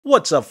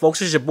What's up,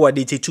 folks? It's your boy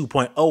DT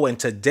 2.0, and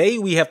today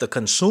we have the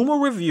consumer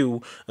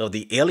review of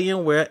the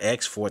Alienware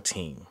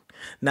X14.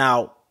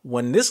 Now,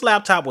 when this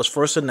laptop was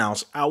first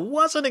announced, I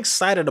wasn't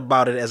excited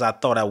about it as I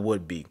thought I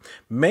would be,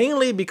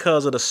 mainly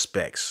because of the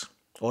specs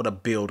or the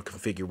build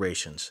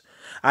configurations.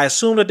 I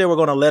assumed that they were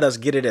going to let us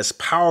get it as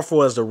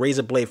powerful as the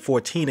Razer Blade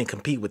 14 and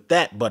compete with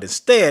that, but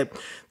instead,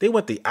 they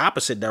went the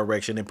opposite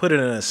direction and put it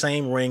in the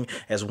same ring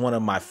as one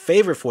of my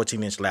favorite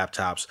 14-inch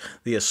laptops,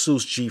 the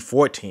ASUS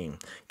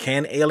G14.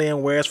 Can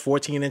Alienware's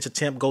 14-inch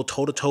attempt go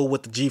toe-to-toe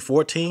with the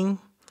G14?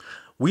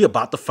 We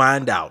about to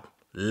find out.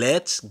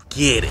 Let's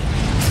get it.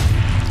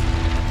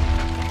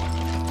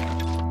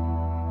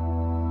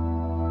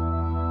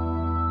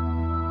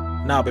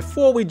 Now,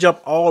 before we jump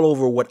all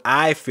over what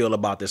I feel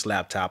about this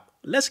laptop,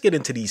 let's get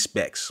into these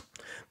specs.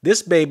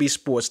 This baby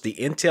sports the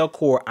Intel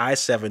Core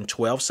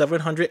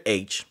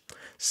i7-12700H,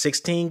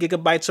 16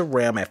 gigabytes of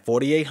RAM at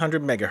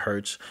 4800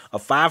 megahertz, a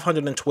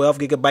 512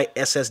 gigabyte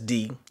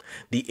SSD,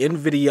 the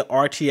NVIDIA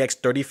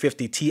RTX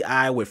 3050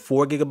 Ti with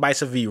 4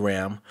 gigabytes of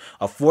VRAM,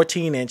 a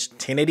 14-inch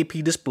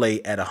 1080p display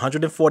at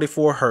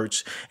 144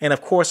 Hz, and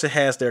of course it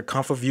has their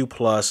ComfortView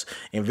Plus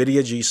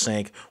NVIDIA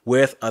G-Sync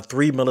with a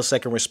 3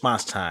 millisecond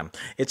response time.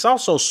 It's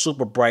also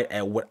super bright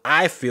at what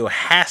I feel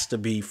has to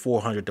be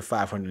 400 to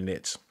 500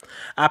 nits.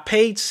 I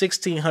paid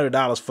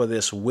 $1,600 for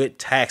this with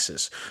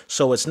taxes,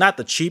 so it's not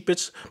the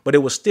cheapest, but it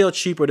was still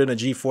cheaper than the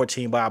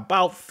G14 by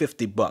about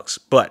 50 bucks.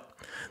 But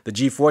the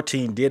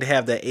G14 did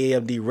have the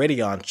AMD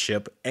Radeon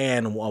chip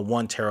and a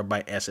 1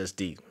 terabyte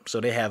SSD, so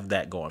they have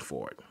that going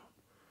for it.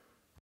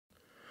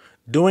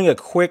 Doing a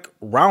quick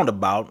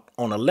roundabout,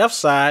 on the left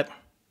side,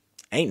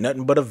 ain't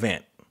nothing but a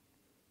vent.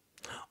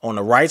 On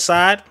the right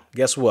side,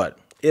 guess what?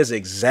 It's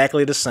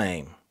exactly the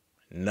same.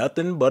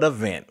 Nothing but a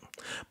vent.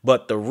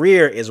 But the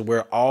rear is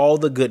where all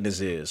the goodness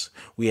is.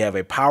 We have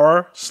a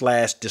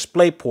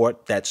power/display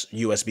port that's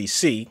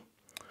USB-C,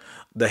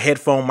 the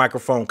headphone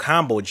microphone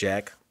combo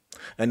jack,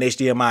 an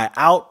HDMI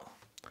out,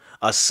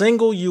 a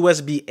single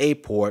USB-A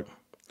port,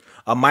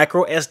 a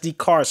micro SD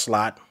card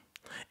slot,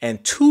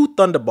 and 2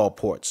 Thunderbolt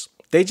ports.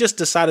 They just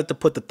decided to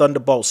put the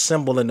Thunderbolt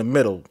symbol in the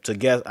middle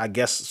to, I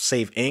guess,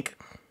 save ink.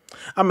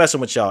 I'm messing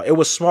with y'all. It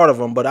was smart of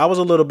them, but I was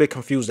a little bit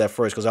confused at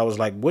first because I was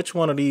like, which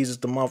one of these is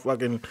the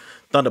motherfucking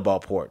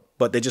Thunderbolt port?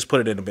 But they just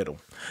put it in the middle.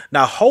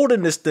 Now,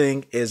 holding this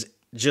thing is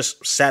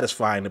just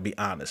satisfying, to be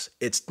honest.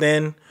 It's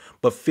thin,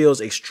 but feels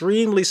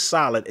extremely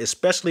solid,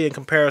 especially in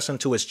comparison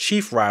to its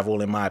chief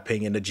rival, in my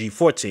opinion, the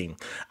G14.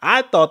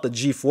 I thought the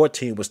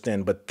G14 was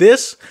thin, but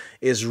this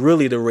is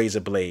really the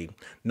Razer Blade,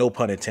 no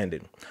pun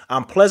intended.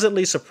 I'm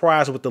pleasantly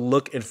surprised with the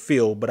look and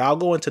feel, but I'll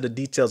go into the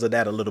details of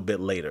that a little bit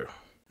later.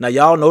 Now,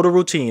 y'all know the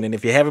routine, and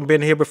if you haven't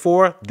been here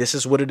before, this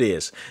is what it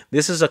is.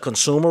 This is a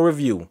consumer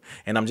review,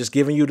 and I'm just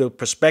giving you the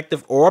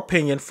perspective or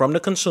opinion from the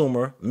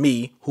consumer,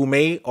 me, who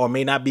may or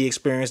may not be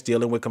experienced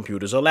dealing with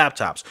computers or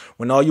laptops.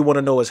 When all you want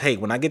to know is, hey,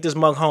 when I get this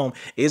mug home,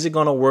 is it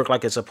going to work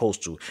like it's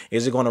supposed to?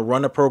 Is it going to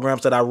run the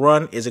programs that I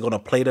run? Is it going to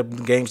play the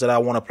games that I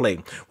want to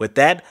play? With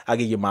that, I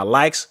give you my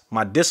likes,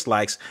 my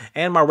dislikes,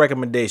 and my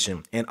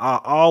recommendation. And I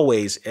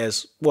always,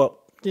 as well,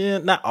 yeah,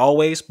 not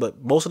always,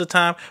 but most of the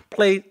time,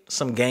 play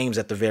some games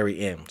at the very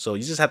end. So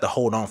you just have to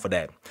hold on for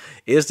that.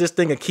 Is this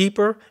thing a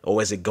keeper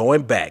or is it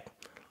going back?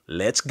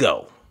 Let's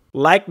go.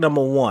 Like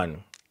number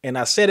one, and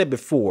I said it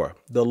before,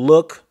 the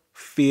look,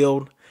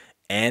 feel,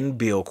 and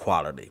build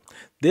quality.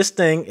 This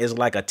thing is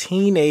like a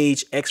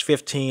teenage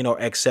X15 or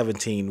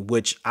X17,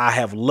 which I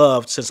have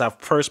loved since I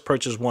first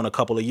purchased one a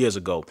couple of years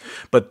ago.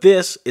 But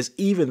this is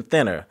even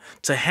thinner.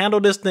 To handle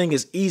this thing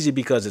is easy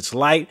because it's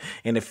light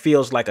and it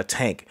feels like a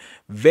tank.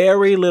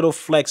 Very little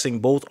flexing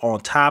both on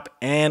top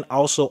and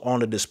also on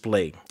the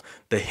display.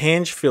 The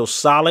hinge feels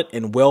solid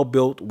and well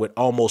built with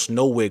almost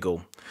no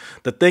wiggle.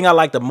 The thing I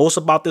like the most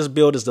about this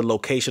build is the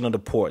location of the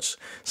ports.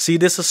 See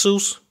this,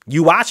 ASUS?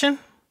 You watching?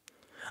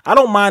 I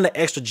don't mind the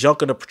extra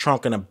junk in the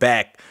trunk in the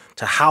back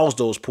to house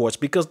those ports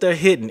because they're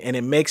hidden and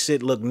it makes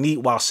it look neat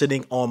while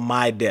sitting on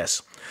my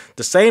desk.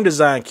 The same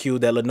design cue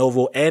that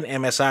Lenovo and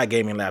MSI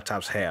gaming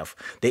laptops have,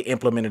 they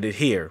implemented it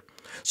here.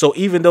 So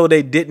even though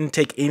they didn't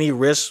take any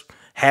risks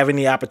having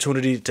the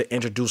opportunity to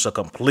introduce a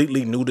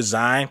completely new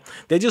design,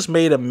 they just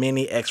made a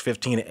mini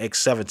X15 and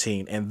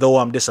X17. And though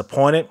I'm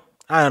disappointed,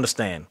 I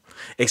understand.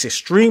 It's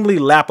extremely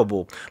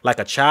lappable, like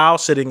a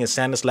child sitting in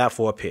Santa's lap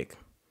for a pic.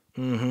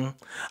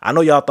 I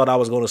know y'all thought I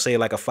was going to say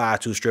like a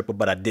 5.2 stripper,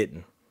 but I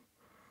didn't.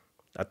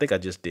 I think I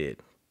just did.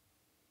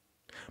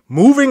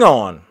 Moving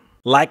on.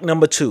 Like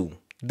number two,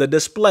 the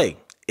display.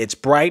 It's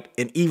bright,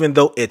 and even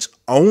though it's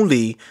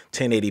only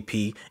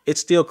 1080p, it's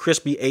still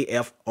crispy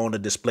AF on the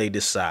display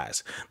this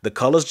size. The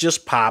colors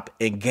just pop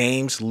and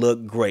games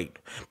look great.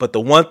 But the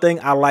one thing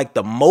I like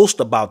the most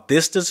about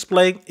this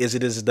display is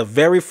it is the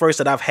very first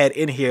that I've had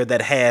in here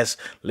that has,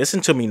 listen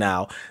to me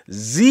now,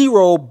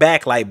 0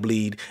 backlight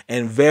bleed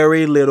and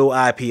very little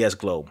IPS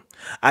glow.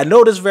 I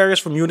know this varies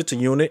from unit to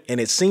unit, and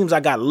it seems I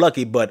got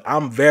lucky, but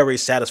I'm very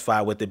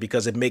satisfied with it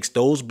because it makes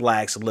those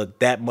blacks look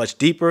that much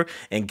deeper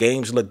and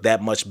games look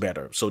that much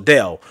better. So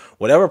Dell,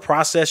 whatever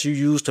process you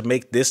use to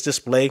make this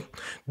display,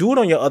 do it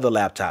on your other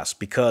laptops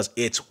because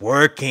it's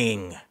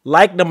working.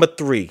 Like number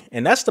 3,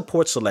 and that's the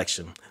port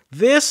selection.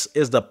 This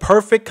is the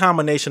perfect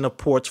combination of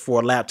ports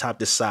for a laptop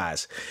this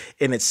size,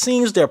 and it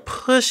seems they're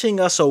pushing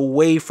us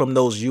away from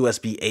those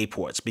USB-A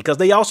ports because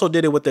they also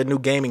did it with their new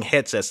gaming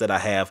headsets that I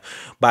have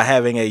by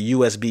having a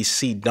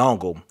USB-C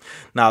dongle.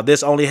 Now,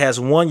 this only has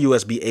one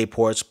USB-A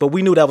ports, but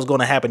we knew that was going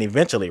to happen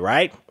eventually,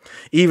 right?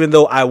 Even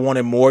though I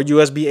wanted more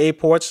USB-A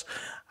ports,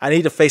 I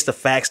need to face the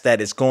facts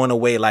that it's going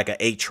away like an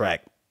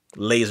 8-track,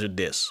 laser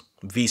disc,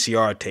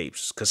 VCR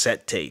tapes,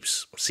 cassette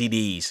tapes,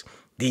 CDs,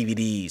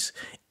 DVDs,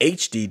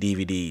 HD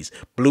DVDs,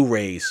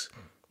 Blu-rays.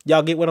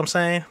 Y'all get what I'm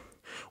saying?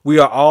 We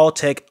are all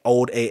tech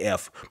old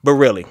AF. But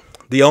really,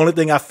 the only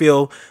thing I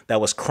feel that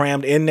was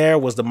crammed in there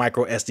was the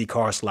micro SD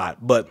card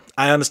slot. But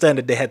I understand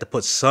that they had to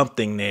put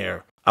something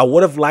there. I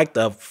would have liked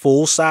a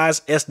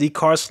full-size SD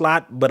card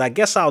slot, but I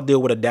guess I'll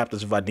deal with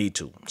adapters if I need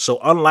to. So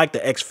unlike the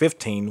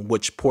X15,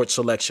 which port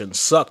selection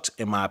sucked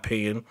in my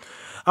opinion,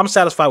 I'm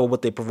satisfied with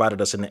what they provided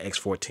us in the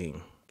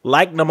X14.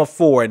 Like number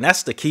 4, and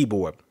that's the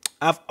keyboard.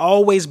 I've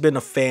always been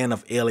a fan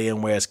of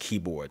Alienware's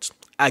keyboards.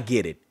 I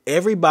get it.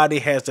 Everybody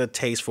has their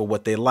taste for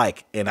what they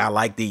like, and I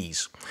like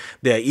these.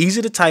 They're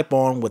easy to type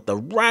on with the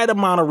right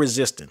amount of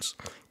resistance.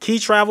 Key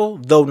travel,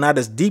 though not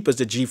as deep as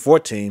the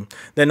G14,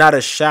 they're not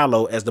as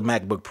shallow as the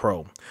MacBook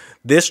Pro.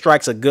 This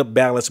strikes a good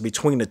balance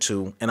between the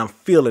two, and I'm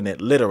feeling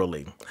it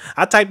literally.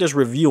 I typed this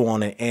review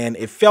on it, and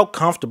it felt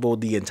comfortable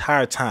the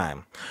entire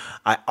time.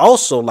 I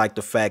also like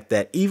the fact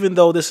that even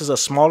though this is a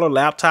smaller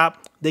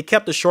laptop, they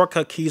kept the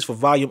shortcut keys for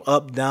volume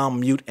up, down,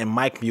 mute, and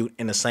mic mute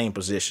in the same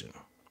position.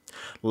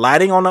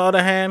 Lighting, on the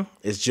other hand,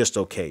 is just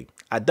okay.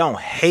 I don't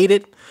hate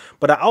it,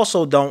 but I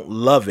also don't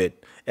love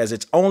it, as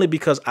it's only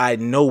because I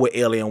know what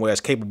Alienware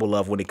is capable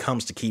of when it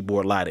comes to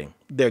keyboard lighting.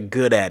 They're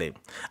good at it.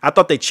 I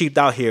thought they cheaped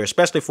out here,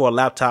 especially for a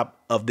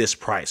laptop of this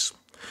price.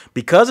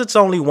 Because it's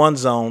only one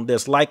zone,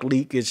 there's light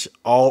leakage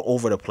all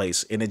over the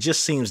place, and it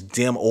just seems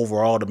dim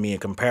overall to me in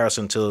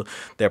comparison to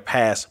their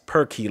past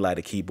per key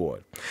lighted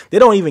keyboard. They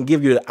don't even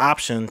give you the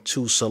option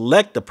to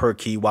select the per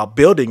key while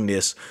building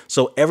this,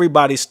 so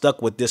everybody's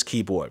stuck with this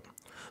keyboard.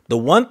 The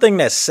one thing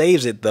that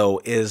saves it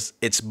though is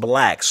it's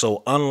black,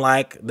 so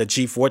unlike the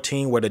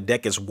G14 where the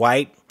deck is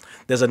white,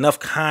 there's enough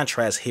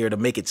contrast here to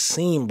make it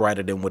seem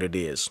brighter than what it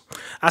is.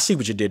 I see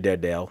what you did there,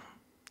 Dell.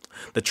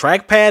 The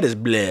trackpad is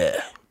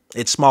bleh.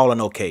 It's small and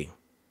okay.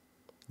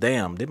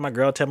 Damn, did my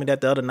girl tell me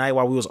that the other night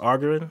while we was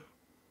arguing?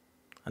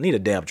 I need a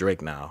damn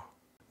drink now.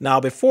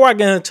 Now, before I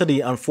get into the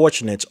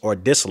unfortunates or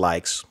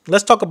dislikes,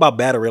 let's talk about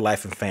battery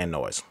life and fan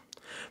noise.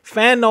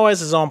 Fan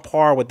noise is on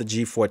par with the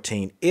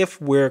G14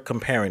 if we're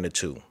comparing the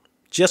two,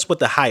 just with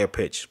the higher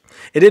pitch.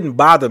 It didn't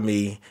bother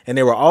me, and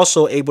they were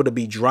also able to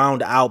be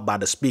drowned out by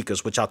the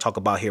speakers, which I'll talk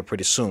about here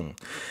pretty soon.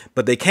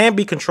 But they can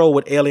be controlled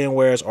with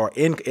Alienware's or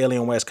in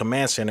Alienware's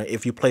command center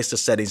if you place the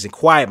settings in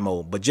quiet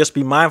mode, but just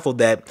be mindful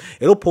that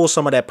it'll pull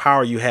some of that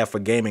power you have for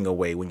gaming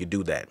away when you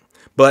do that.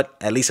 But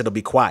at least it'll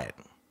be quiet.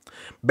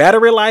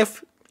 Battery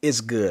life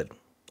is good,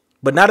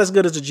 but not as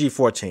good as the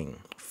G14.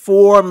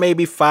 4,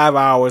 maybe 5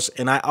 hours,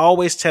 and I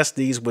always test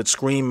these with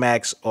screen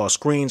max or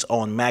screens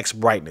on max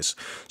brightness.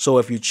 So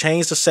if you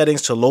change the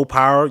settings to low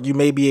power, you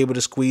may be able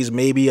to squeeze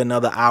maybe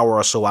another hour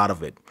or so out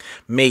of it.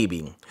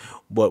 Maybe.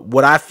 But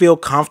would I feel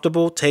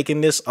comfortable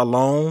taking this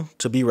alone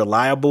to be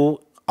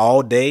reliable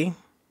all day?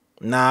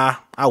 Nah,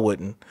 I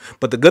wouldn't.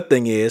 But the good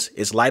thing is,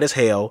 it's light as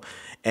hell,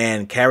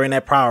 and carrying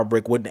that power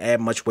brick wouldn't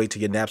add much weight to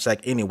your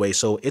knapsack anyway,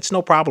 so it's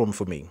no problem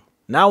for me.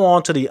 Now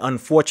on to the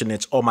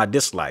unfortunates or my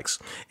dislikes.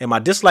 And my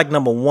dislike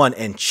number 1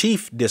 and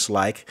chief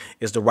dislike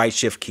is the right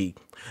shift key.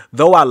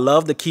 Though I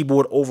love the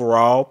keyboard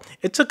overall,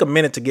 it took a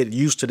minute to get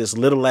used to this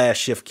little ass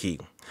shift key.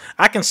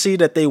 I can see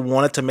that they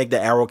wanted to make the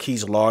arrow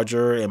keys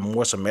larger and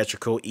more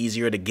symmetrical,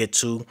 easier to get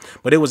to,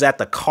 but it was at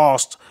the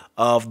cost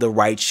of the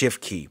right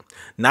shift key.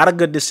 Not a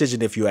good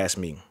decision if you ask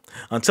me.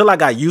 Until I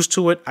got used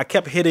to it, I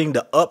kept hitting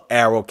the up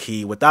arrow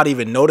key without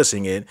even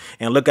noticing it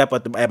and look up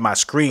at my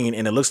screen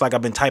and it looks like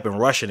I've been typing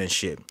Russian and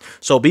shit.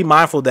 So be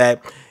mindful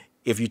that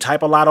if you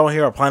type a lot on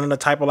here or planning to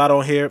type a lot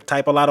on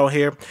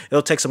here,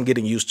 it'll take some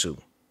getting used to.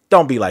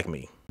 Don't be like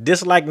me.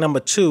 Dislike number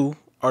 2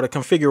 are the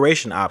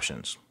configuration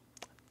options.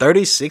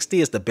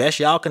 3060 is the best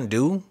y'all can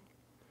do?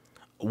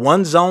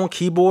 One zone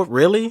keyboard,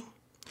 really?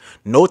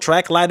 No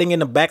track lighting in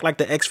the back like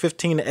the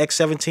X15 and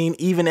X17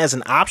 even as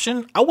an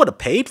option? I would have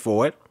paid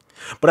for it.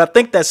 But I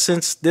think that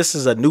since this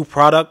is a new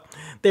product,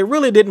 they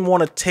really didn't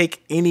want to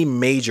take any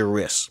major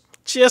risks,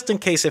 just in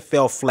case it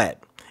fell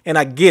flat. And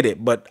I get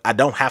it, but I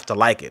don't have to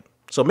like it.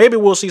 So maybe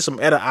we'll see some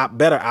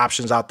better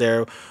options out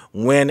there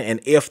when and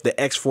if the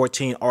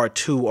X14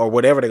 R2 or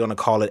whatever they're going to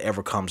call it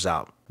ever comes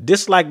out.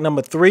 Dislike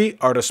number 3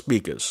 are the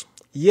speakers.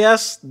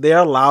 Yes,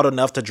 they're loud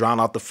enough to drown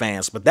out the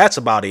fans, but that's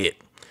about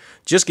it.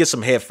 Just get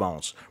some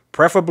headphones.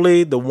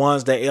 Preferably the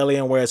ones that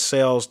Alienware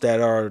sells that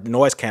are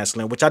noise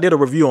canceling, which I did a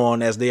review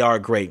on, as they are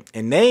great.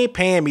 And they ain't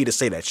paying me to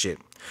say that shit.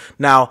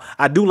 Now,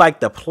 I do like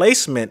the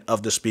placement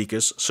of the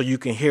speakers so you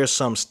can hear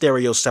some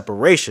stereo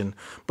separation,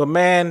 but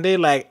man, they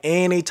lack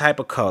any type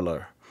of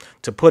color.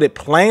 To put it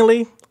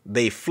plainly,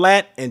 they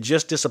flat and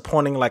just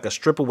disappointing like a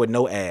stripper with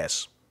no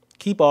ass.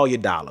 Keep all your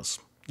dollars.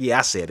 Yeah,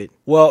 I said it.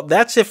 Well,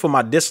 that's it for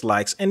my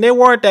dislikes, and there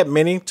weren't that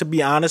many, to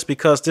be honest,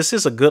 because this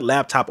is a good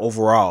laptop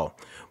overall.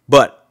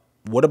 But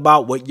what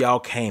about what y'all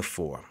came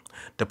for?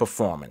 The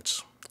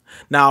performance.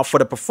 Now, for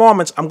the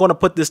performance, I'm going to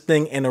put this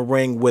thing in a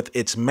ring with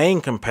its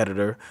main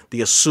competitor,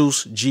 the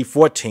ASUS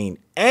G14,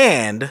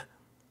 and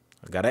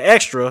I got an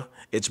extra,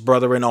 its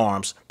brother in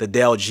arms, the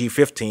Dell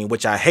G15,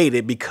 which I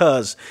hated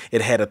because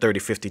it had a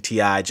 3050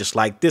 Ti just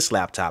like this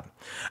laptop.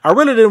 I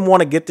really didn't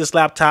want to get this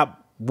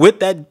laptop with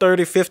that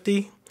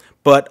 3050,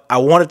 but I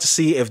wanted to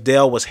see if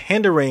Dell was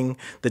hindering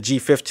the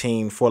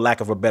G15, for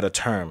lack of a better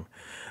term,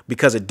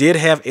 because it did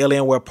have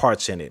Alienware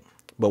parts in it.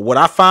 But what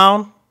I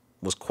found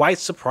was quite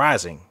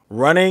surprising.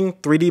 Running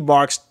 3D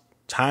Mark's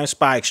Time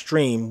Spy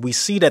Extreme, we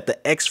see that the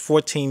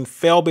X14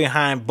 fell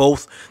behind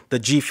both the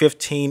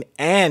G15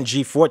 and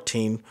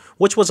G14,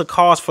 which was a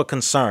cause for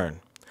concern.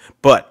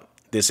 But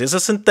this is a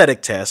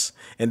synthetic test,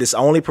 and this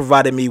only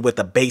provided me with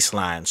a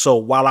baseline. So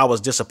while I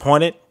was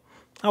disappointed,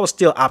 I was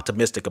still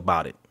optimistic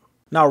about it.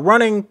 Now,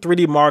 running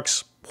 3D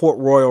Mark's Port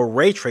Royal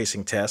ray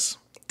tracing tests,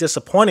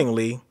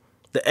 disappointingly,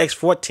 the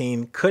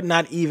X14 could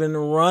not even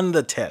run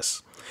the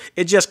test.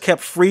 It just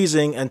kept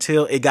freezing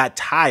until it got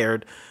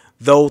tired,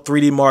 though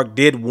 3D Mark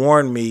did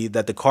warn me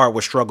that the card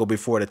would struggle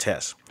before the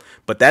test.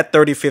 But that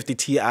 3050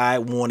 Ti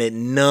wanted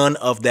none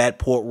of that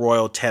Port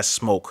Royal test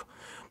smoke,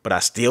 but I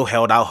still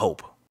held out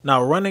hope.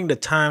 Now, running the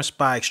Time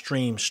Spy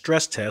Extreme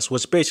stress test,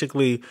 which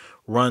basically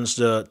runs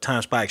the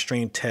Time Spy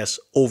Extreme test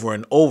over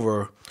and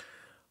over,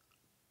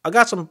 I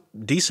got some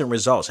decent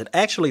results. It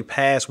actually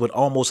passed with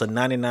almost a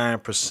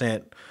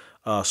 99%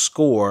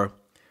 score.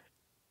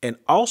 And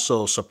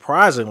also,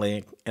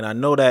 surprisingly, and I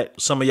know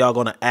that some of y'all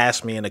going to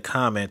ask me in the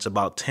comments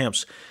about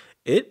temps,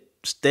 it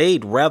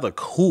stayed rather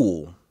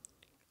cool.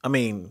 I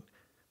mean,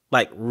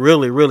 like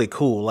really, really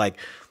cool. Like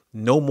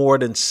no more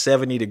than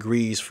 70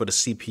 degrees for the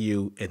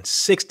CPU and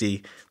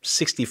 60,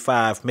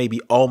 65,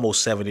 maybe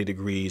almost 70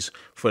 degrees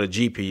for the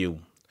GPU.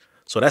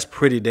 So that's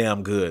pretty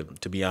damn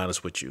good, to be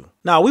honest with you.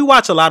 Now, we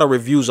watch a lot of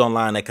reviews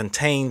online that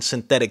contain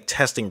synthetic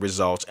testing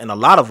results, and a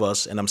lot of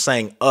us, and I'm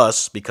saying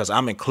us because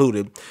I'm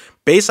included,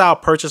 base our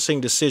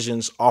purchasing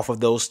decisions off of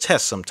those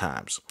tests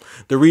sometimes.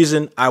 The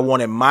reason I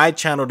wanted my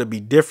channel to be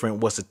different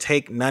was to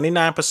take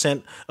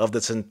 99% of the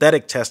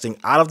synthetic testing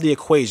out of the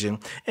equation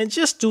and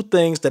just do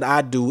things that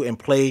I do and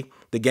play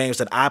the games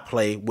that I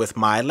play with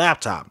my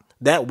laptop.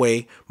 That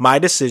way, my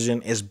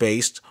decision is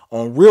based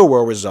on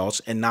real-world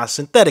results and not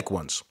synthetic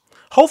ones.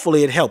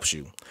 Hopefully it helps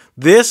you.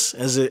 This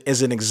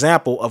is an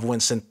example of when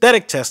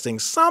synthetic testing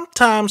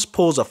sometimes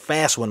pulls a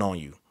fast one on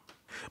you.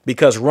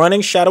 Because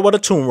running Shadow of the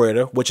Tomb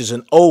Raider, which is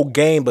an old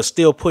game but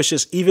still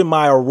pushes even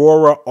my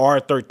Aurora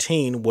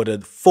R13 with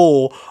a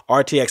full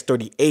RTX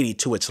 3080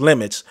 to its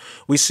limits,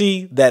 we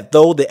see that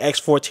though the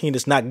X14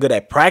 is not good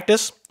at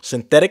practice,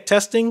 synthetic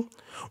testing,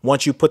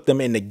 once you put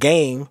them in the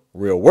game,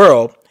 real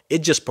world, it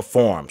just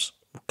performs.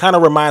 Kind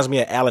of reminds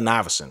me of Allen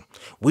Iverson.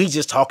 We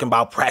just talking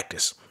about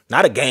practice,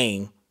 not a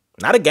game.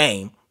 Not a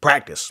game,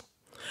 practice.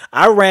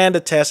 I ran the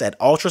test at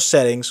ultra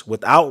settings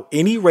without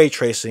any ray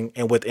tracing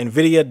and with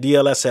NVIDIA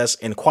DLSS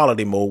in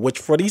quality mode, which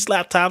for these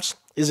laptops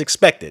is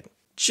expected.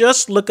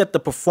 Just look at the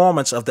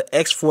performance of the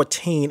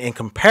X14 in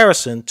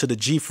comparison to the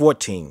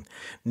G14.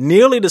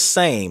 Nearly the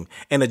same,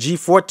 and the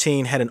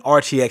G14 had an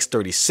RTX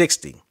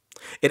 3060.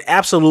 It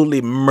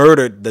absolutely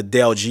murdered the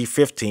Dell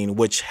G15,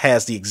 which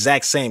has the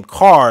exact same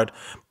card,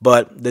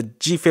 but the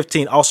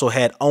G15 also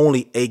had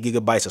only 8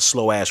 GB of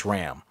slow-ass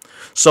RAM.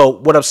 So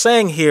what I'm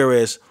saying here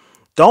is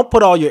don't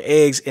put all your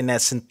eggs in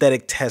that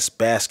synthetic test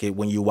basket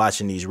when you're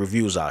watching these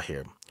reviews out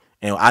here.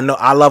 And I know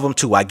I love them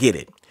too. I get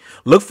it.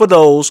 Look for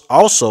those.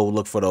 Also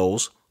look for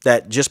those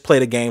that just play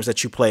the games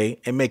that you play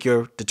and make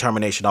your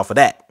determination off of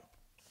that.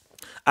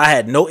 I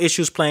had no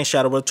issues playing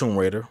Shadow of the Tomb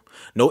Raider.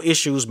 No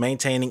issues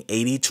maintaining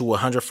 80 to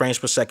 100 frames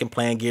per second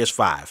playing Gears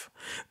 5.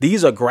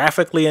 These are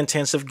graphically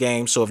intensive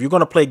games, so if you're going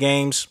to play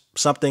games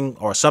something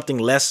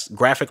less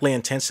graphically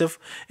intensive,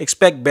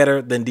 expect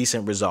better than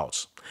decent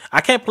results.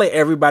 I can't play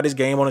everybody's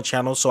game on the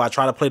channel, so I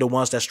try to play the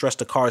ones that stress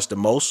the cards the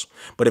most.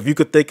 But if you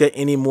could think of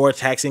any more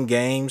taxing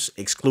games,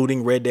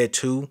 excluding Red Dead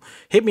 2,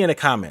 hit me in the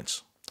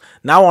comments.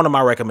 Now on to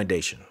my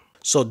recommendation.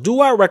 So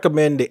do I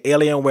recommend the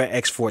Alienware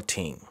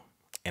X14?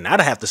 And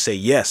I'd have to say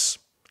yes,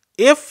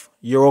 if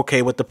you're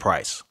okay with the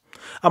price.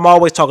 I'm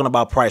always talking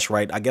about price,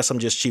 right? I guess I'm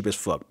just cheap as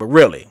fuck. But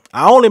really,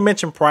 I only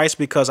mention price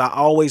because I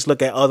always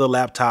look at other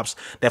laptops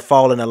that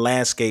fall in the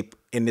landscape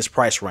in this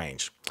price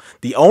range.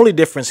 The only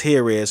difference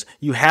here is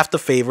you have to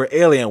favor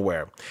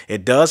Alienware.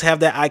 It does have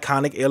that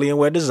iconic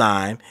Alienware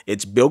design.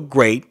 It's built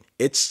great.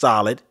 It's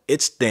solid.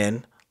 It's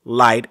thin.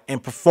 light,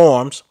 and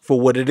performs for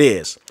what it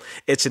is.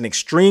 It's an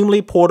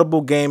extremely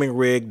portable gaming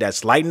rig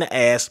that's light in the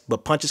ass,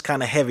 but punches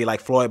kind of heavy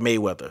like Floyd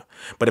Mayweather.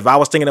 But if I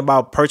was thinking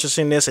about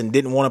purchasing this and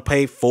didn't want to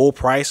pay full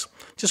price,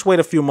 just wait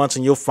a few months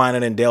and you'll find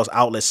it in Dell's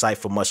outlet site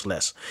for much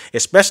less,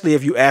 especially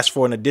if you ask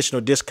for an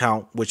additional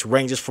discount, which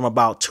ranges from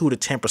about 2 to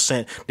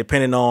 10%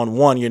 depending on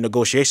 1, your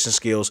negotiation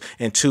skills,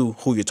 and 2,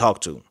 who you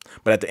talk to.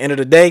 But at the end of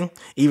the day,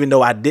 even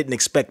though I didn't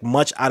expect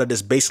much out of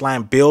this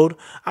baseline build,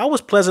 I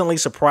was pleasantly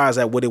surprised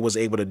at what it was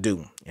able to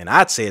do, and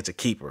I'd say it's a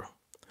keeper.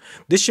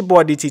 This your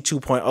boy DT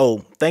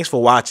 2.0. Thanks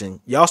for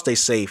watching. Y'all stay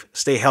safe,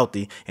 stay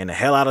healthy, and the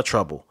hell out of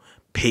trouble.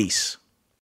 Peace.